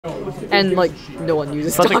And like no one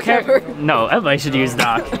uses But Doc ever. No, everybody should use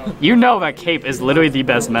Doc. You know that Cape is literally the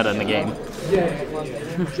best meta in the game.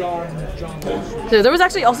 So there was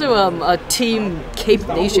actually also a Team Cape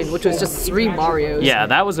Nation, which was just 3 Marios. Yeah,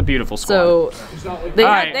 that was a beautiful squad. So they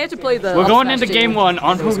had to play the. We're going into game 1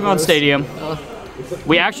 on Pokemon Stadium.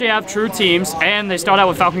 We actually have true teams, and they start out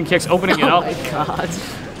with Falcon Kicks opening it up. Oh my god.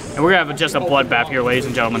 And we're gonna have just a bloodbath here, ladies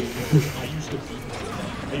and gentlemen.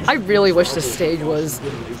 I really wish this stage was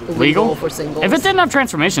legal for singles. If it didn't have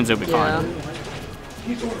transformations, it would be fine.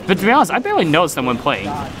 But to be honest, I barely noticed them when playing.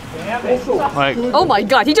 Like, oh my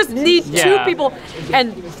god, he just needs 2 people,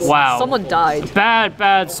 and someone died.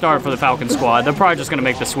 Bad start for the Falcon squad. They're probably just gonna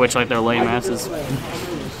make the switch like they're lame asses.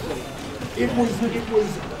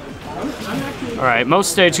 Alright,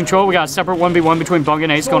 most stage control. We got a separate 1v1 between Bung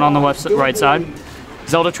and Ace going on the right side.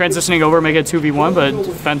 Zelda transitioning over, make it a 2v1, but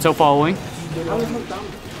Fento following.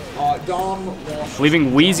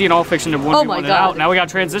 Leaving Wheezy and All Fiction to 1v1 and out. Now we got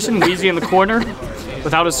transition, Wheezy in the corner.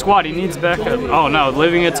 Without his squad, he needs backup. Oh no,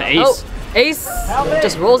 leaving it to Ace. Oh, Ace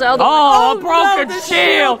just rolls out of the way. Broken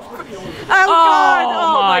shield!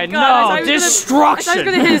 Oh my god, no, destruction! I was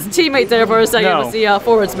gonna hit his teammate there for a second with the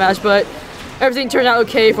forward smash, but everything turned out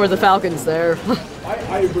okay for the Falcons there.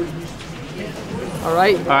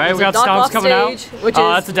 Alright, we got Stomps coming out. Which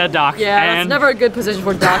that's a dead Doc. Yeah, and that's never a good position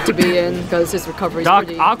for Doc to be in because his recovery is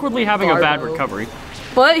pretty awkwardly having a bad recovery.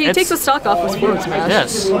 But he takes the stock off with forward smash.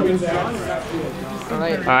 Yes.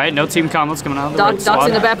 Alright, no team combos coming out of the Doc's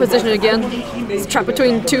in a bad position again. He's trapped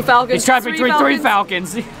between 2 Falcons. He's trapped between 3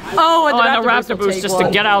 Falcons. Oh, and the Raptor boost just to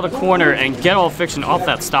get out of the corner and get All Fiction off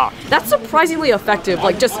that stock. That's surprisingly effective,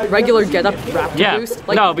 like just regular get up Raptor boost.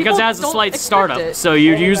 Like, no, because it has a slight startup, so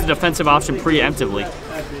you use the defensive option preemptively.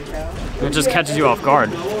 It just catches you off guard.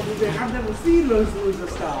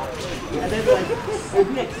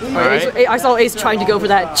 I saw Ace trying to go for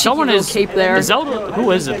that cheeky cape there. Zelda,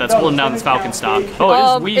 who is it that's holding down this Falcon stock?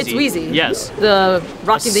 Oh, it is Wheezy. It's Wheezy. Yes. The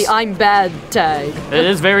rocking the I'm bad tag. It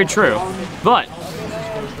is very true. But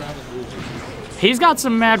he's got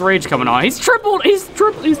some mad rage coming on. He's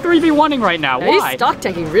 3v1ing right now. Why? He's stock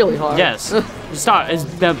tanking really hard. Yes. Stock is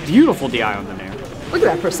the beautiful DI on the there. Look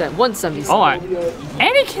at that percent, 177. Oh,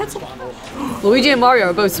 and he canceled. Luigi and Mario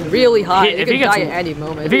are both really high. He could die at any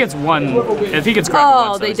moment. If he gets grabbed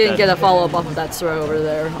once, they didn't get a follow-up off of that throw over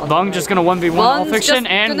there. Bung just gonna 1v1 All Fiction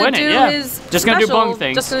and win it. Yeah, just gonna do Bung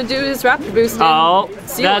things. Just gonna do his Raptor boost.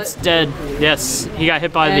 That's dead. Yes, he got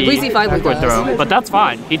hit by the backward throw, but that's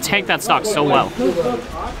fine. He tanked that stock so well.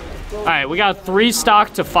 All right, we got a 3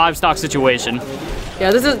 stock to 5 stock situation. Yeah,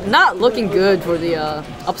 this is not looking good for the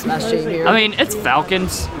up smash team here. I mean, it's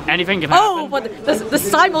Falcons. Anything can happen. Oh, but the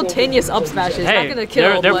simultaneous up smash is not gonna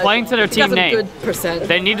kill. They're playing to their team name. Good percent.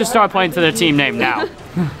 They need to start playing to their team name now.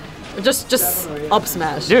 just up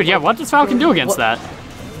smash. Dude, yeah, what does Falcon do against that?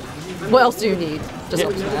 What else do you need? Just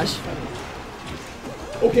up smash.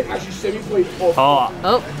 Okay, as you said, we played.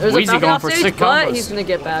 There's Wheezy a Falcon going off for stage, 6 but combos. he's gonna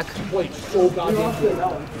get back.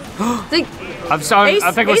 I think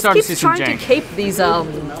we're starting to see some jank. Ace keeps trying to cape these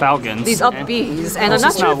Falcons. These up Bs, and I'm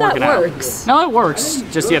not sure if that works. No, it works.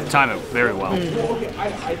 Just you have to time it very well.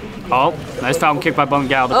 Oh, nice Falcon kick by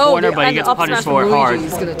Bung out of the corner, but he gets punished for it hard.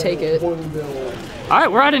 He's gonna take it. All right,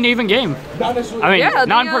 we're at an even game. I mean,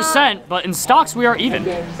 9%, but in stocks we are even.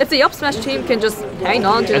 If the up smash team can just hang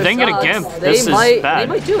on to their stocks, get a gimp, they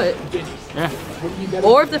might do it. Yeah.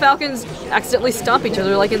 Or if the Falcons accidentally stomp each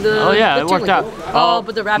other, like in the it worked out.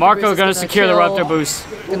 But the Raptor Marco boost gonna secure the Raptor boost.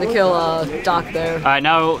 Gonna kill Doc there. All right,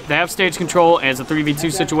 now they have stage control, and it's a 3v2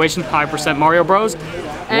 situation. High percent Mario Bros.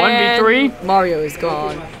 1v3. Mario is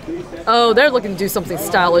gone. Oh, they're looking to do something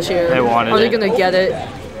stylish here. They wanted Are they gonna get it?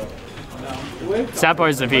 Sad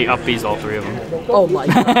part is if he up Bs all 3 of them. Oh my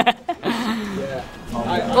god.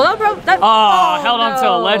 Well, held on to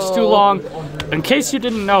a ledge too long. In case you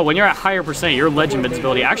didn't know, when you're at higher percent, your ledge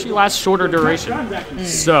invincibility actually lasts shorter duration.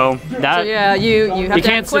 So yeah, you have to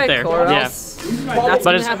can't sit there.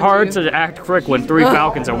 But it's hard to act quick when 3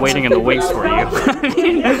 Falcons are waiting in the wings for you. I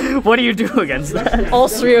mean, what do you do against that? All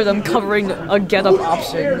 3 of them covering a get-up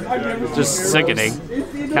option. Just sickening.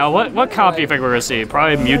 Now, what comp do you think we're gonna see?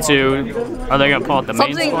 Probably Mewtwo. Are they gonna pull out the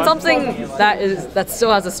main squad? Something that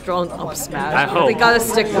still has a strong up smash. I hope. They gotta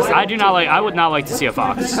stick with it. I would not like to see a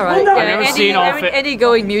Fox. All right. I've never seen any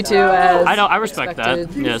going Mewtwo as I respect expected.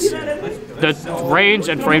 that. Yes. The range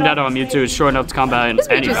and frame data on Mewtwo is short enough to combat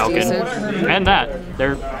any Falcon. Decent. And that.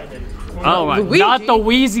 They're Luigi? Not the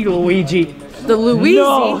Wheezy Luigi. The Luigi.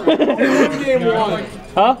 No. Game 1.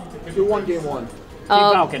 Huh? Who won game 1?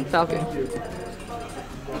 Falcon. Falcon.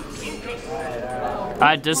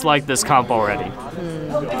 I dislike this comp already.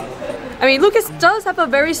 I mean, Lucas does have a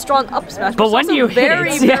very strong up smash, But it's when also you hit very,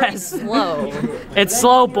 it, very yes. slow. It's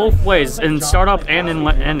slow both ways, in startup and in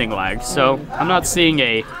ending lag, so I'm not seeing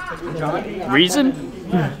a reason.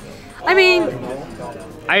 I mean,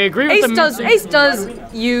 I agree with Ace does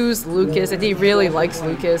use Lucas, and he really likes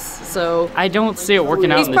Lucas, so... I don't see it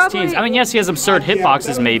working out He's in this probably- team. I mean, yes, he has absurd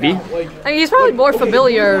hitboxes, maybe. I mean, he's probably more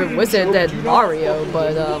familiar with it than Mario,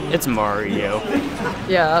 but, It's Mario.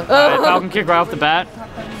 yeah. Falcon kick right off the bat,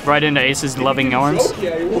 right into Ace's loving arms.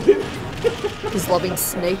 His loving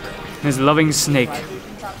snake. His loving snake.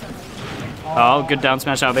 Oh, good down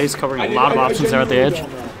smash out of Ace, covering a lot of options there at the edge.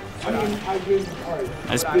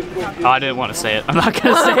 I didn't want to say it. I'm not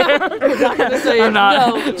gonna say it. You're not gonna say it. I'm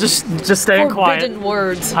not. No. Just staying quiet. Forbidden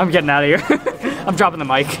words. I'm getting out of here. I'm dropping the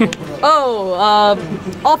mic. Oh,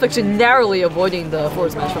 All Fiction narrowly avoiding the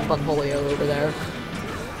forward smash from Bunholio over there.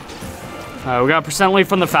 We got a percent lead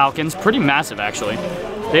from the Falcons. Pretty massive, actually.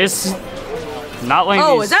 This not letting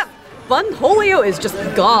Oh, these... is that Bunholio is just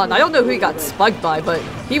gone. I don't know who he got spiked by, but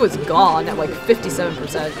he was gone at like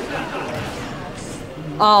 57%.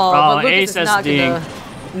 Oh, but Lucas Ace is not SDing.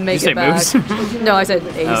 gonna make Did you it back. say moves? No, I said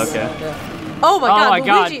Ace. Oh, okay. Yeah. Oh my my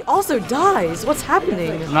god, Luigi God. also dies. What's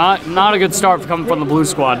happening? Not a good start coming from the blue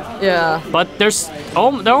squad. Yeah. But they're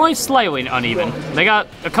only slightly uneven. They got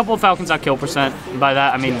a couple of Falcons at kill percent. By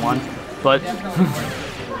that I mean one. But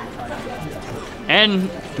and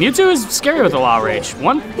Mewtwo is scary with a lot of rage.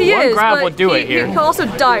 One grab but would do it here. He can also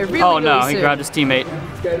die really, Oh no, really he soon. grabbed his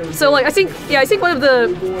teammate. So like I think one of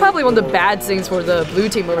the probably one of the bad things for the blue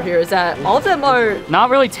team over here is that all of them are Not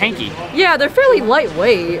really tanky. they're fairly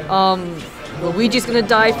lightweight. Luigi's gonna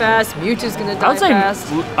die fast, Mewtwo's gonna die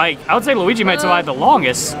fast. I would say Luigi might survive the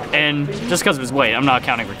longest, and just because of his weight, I'm not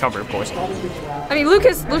counting recovery, of course. I mean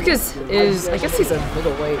Lucas is I guess he's a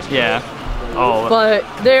middleweight. Yeah. Oh. But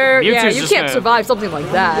there Mewtwo's you just can't gonna- survive something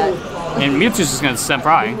like that. And Mewtwo's just gonna send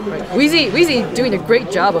frying. Right. Wheezy doing a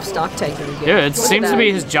great job of stock tanking again. Yeah, it Look at seems to that.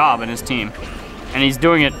 be his job and his team, and he's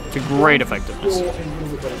doing it to great effectiveness.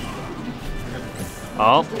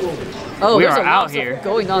 Oh. Oh, We there's are a lot out of stuff here.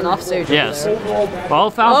 going on off stage. over Yes. there. Well, Oh,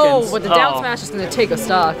 Falcons. but the down smash is gonna take a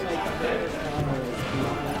stock.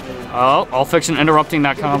 Oh, All Fiction interrupting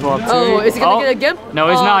that combo up too. Oh, is he gonna get a gimp? No,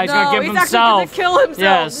 he's Oh, not. He's no, gonna give he's himself. actually gonna kill himself.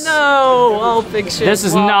 Yes. No, All Fiction. This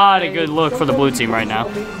is why? not a good look for the blue team right now.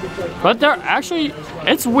 But they're actually,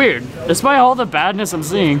 it's weird. Despite all the badness I'm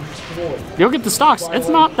seeing, you'll get the stocks. It's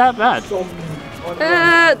not that bad.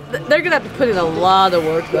 They're gonna have to put in a lot of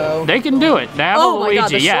work though. They can do it. They have Oh a my Luigi.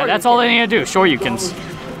 God, the Yeah, that's all they need to do. Shoryukens.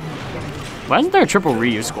 Why isn't there a triple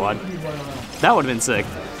Ryu squad? That would have been sick.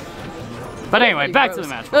 But anyway, pretty back to the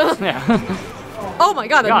gross. match. Yeah. Oh my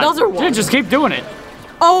god, another one. Dude, just keep doing it.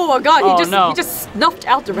 Oh my god, Oh, he no. just snuffed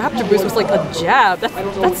out the Raptor boost with like a jab.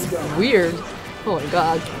 That's weird. Oh my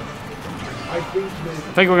god. I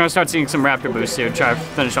think we're gonna start seeing some Raptor boosts here. Try to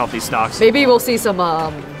finish off these stocks. Maybe we'll see some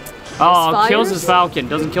Oh, Spires? kills his Falcon.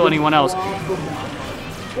 Doesn't kill anyone else.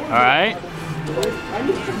 All right.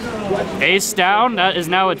 Ace down. That is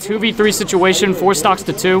now a 2v3 situation. 4 stocks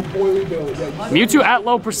to 2. Mewtwo at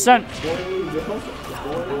low percent.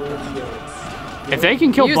 If they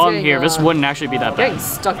can kill He was Bung getting, here, this wouldn't actually be that getting bad.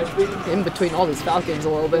 stuck in between all these Falcons a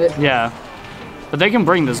little bit. Yeah. But they can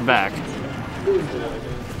bring this back.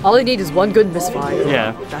 All they need is one good misfire.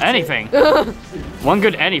 Yeah. Anything. One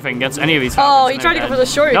good anything gets any of these Oh, Falcons he in tried to their go for the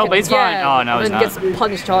head. short. No, but he's fine. Yeah, Oh, no, he's and not. then gets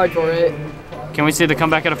punished hard for it. Can we see the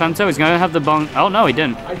comeback at a Femto? He's gonna have the Bung. Oh, no, he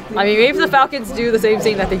didn't. I mean, maybe the Falcons do the same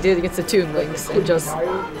thing that they did against the Toon Links and just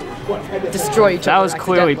destroy each other. That was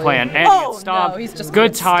clearly accidentally. planned. And Oh, he gets stopped. no, he's just Good gonna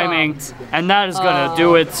get timing. stomped. And that is gonna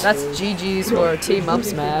do it. That's GG's for Team Up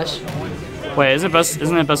Smash. Wait, isn't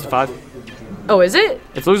it best of 5? Oh, is it?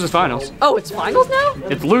 It's losers finals. Oh, it's finals now?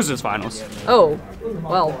 It's losers finals. Oh,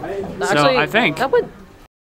 well. Actually, I think- that would